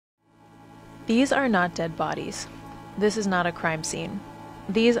These are not dead bodies. This is not a crime scene.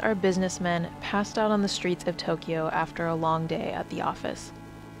 These are businessmen passed out on the streets of Tokyo after a long day at the office.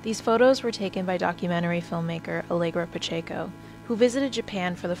 These photos were taken by documentary filmmaker Allegra Pacheco, who visited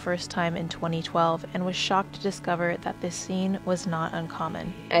Japan for the first time in 2012 and was shocked to discover that this scene was not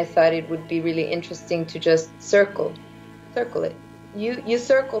uncommon. I thought it would be really interesting to just circle it. You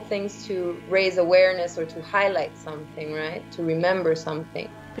circle things to raise awareness or to highlight something, right? To remember something.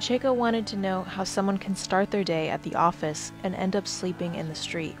 Pacheco wanted to know how someone can start their day at the office and end up sleeping in the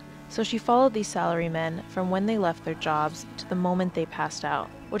street. So she followed these salarymen from when they left their jobs to the moment they passed out.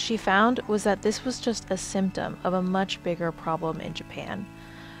 What she found was that this was just a symptom of a much bigger problem in Japan,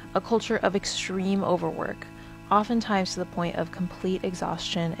 a culture of extreme overwork, oftentimes to the point of complete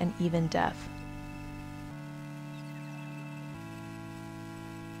exhaustion and even death.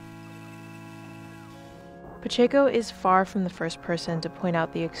 Pacheco is far from the first person to point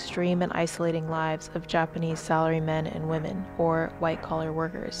out the extreme and isolating lives of Japanese salarymen and women, or white-collar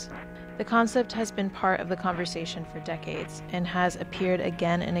workers. The concept has been part of the conversation for decades and has appeared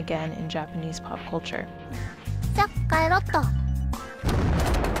again and again in Japanese pop culture.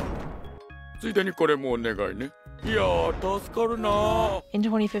 In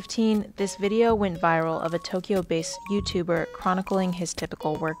 2015, this video went viral of a Tokyo-based YouTuber chronicling his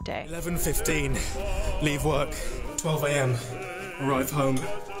typical workday. 11:15, leave work. 12 a.m., arrive home.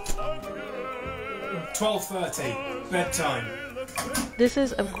 12:30, bedtime. This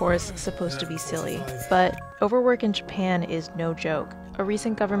is, of course, supposed to be silly, but overwork in Japan is no joke. A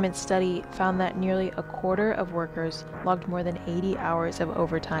recent government study found that nearly a quarter of workers logged more than 80 hours of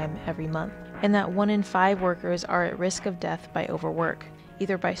overtime every month, and that 1 in 5 workers are at risk of death by overwork,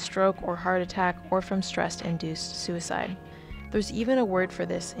 either by stroke or heart attack or from stress-induced suicide. There's even a word for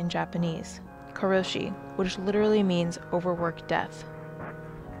this in Japanese, karoshi, which literally means overwork death.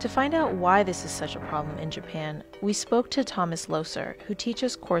 To find out why this is such a problem in Japan, we spoke to Thomas Loser, who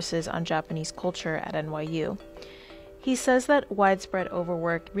teaches courses on Japanese culture at NYU. He says that widespread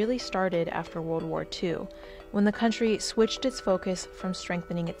overwork really started after World War II, when the country switched its focus from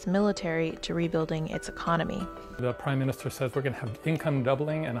strengthening its military to rebuilding its economy. The Prime Minister says we're going to have income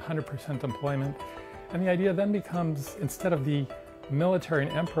doubling and 100% employment, and the idea then becomes, instead of the military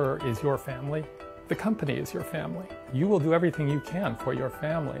and emperor is your family, the company is your family. You will do everything you can for your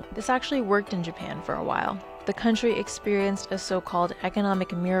family. This actually worked in Japan for a while. The country experienced a so-called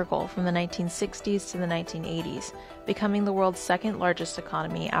economic miracle from the 1960s to the 1980s, becoming the world's second largest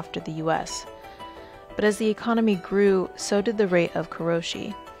economy after the US. But as the economy grew, so did the rate of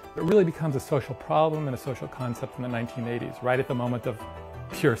karoshi. It really becomes a social problem and a social concept in the 1980s, right at the moment of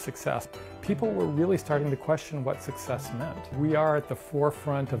pure success. People were really starting to question what success meant. We are at the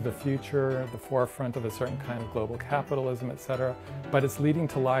forefront of the future, at the forefront of a certain kind of global capitalism, etc., but it's leading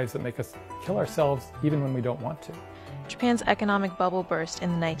to lives that make us kill ourselves even when we don't want to. Japan's economic bubble burst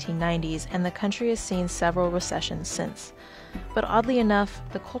in the 1990s, and the country has seen several recessions since. But oddly enough,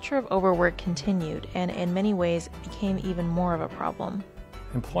 the culture of overwork continued, and in many ways became even more of a problem.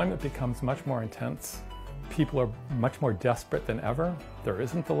 Employment becomes much more intense. People are much more desperate than ever. There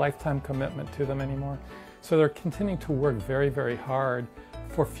isn't the lifetime commitment to them anymore. So they're continuing to work very, very hard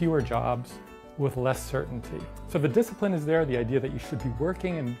for fewer jobs with less certainty. So the discipline is there, the idea that you should be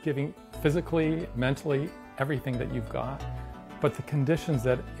working and giving physically, mentally, everything that you've got. But the conditions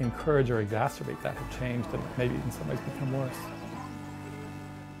that encourage or exacerbate that have changed and maybe in some ways become worse.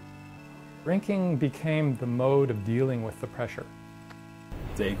 Drinking became the mode of dealing with the pressure.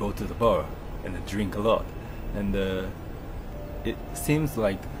 They go to the bar and drink a lot. And it seems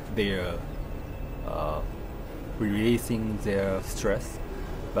like they're releasing their stress,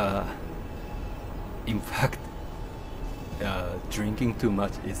 but in fact, drinking too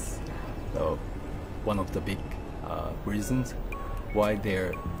much is one of the big reasons why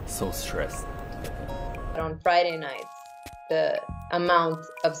they're so stressed. On Friday nights, the amount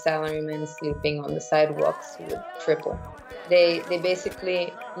of salarymen sleeping on the sidewalks would triple. They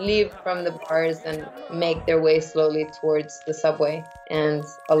basically leave from the bars and make their way slowly towards the subway. And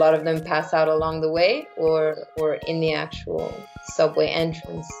a lot of them pass out along the way or in the actual subway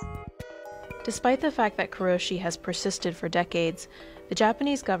entrance. Despite the fact that karoshi has persisted for decades, the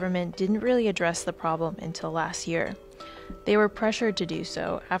Japanese government didn't really address the problem until last year. They were pressured to do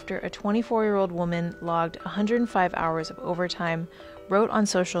so after a 24-year-old woman logged 105 hours of overtime, wrote on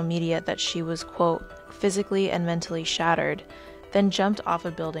social media that she was, quote, physically and mentally shattered, then jumped off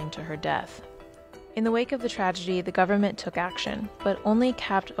a building to her death. In the wake of the tragedy, the government took action, but only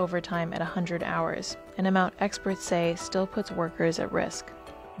capped overtime at 100 hours, an amount experts say still puts workers at risk.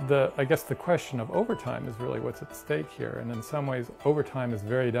 I guess the question of overtime is really what's at stake here. And in some ways, overtime is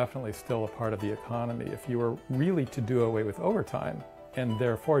very definitely still a part of the economy. If you were really to do away with overtime, and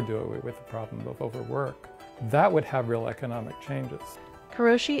therefore do away with the problem of overwork, that would have real economic changes.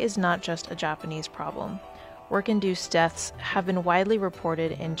 Karoshi is not just a Japanese problem. Work-induced deaths have been widely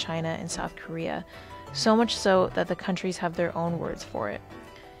reported in China and South Korea, so much so that the countries have their own words for it.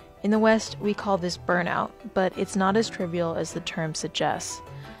 In the West, we call this burnout, but it's not as trivial as the term suggests.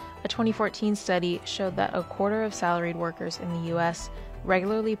 A 2014 study showed that a quarter of salaried workers in the US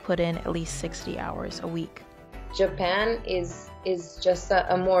regularly put in at least 60 hours a week. Japan is just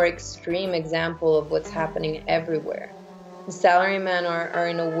a more extreme example of what's happening everywhere. The salarymen are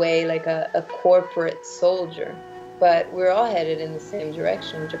in a way like a corporate soldier, but we're all headed in the same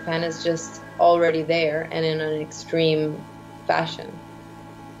direction. Japan is just already there and in an extreme fashion.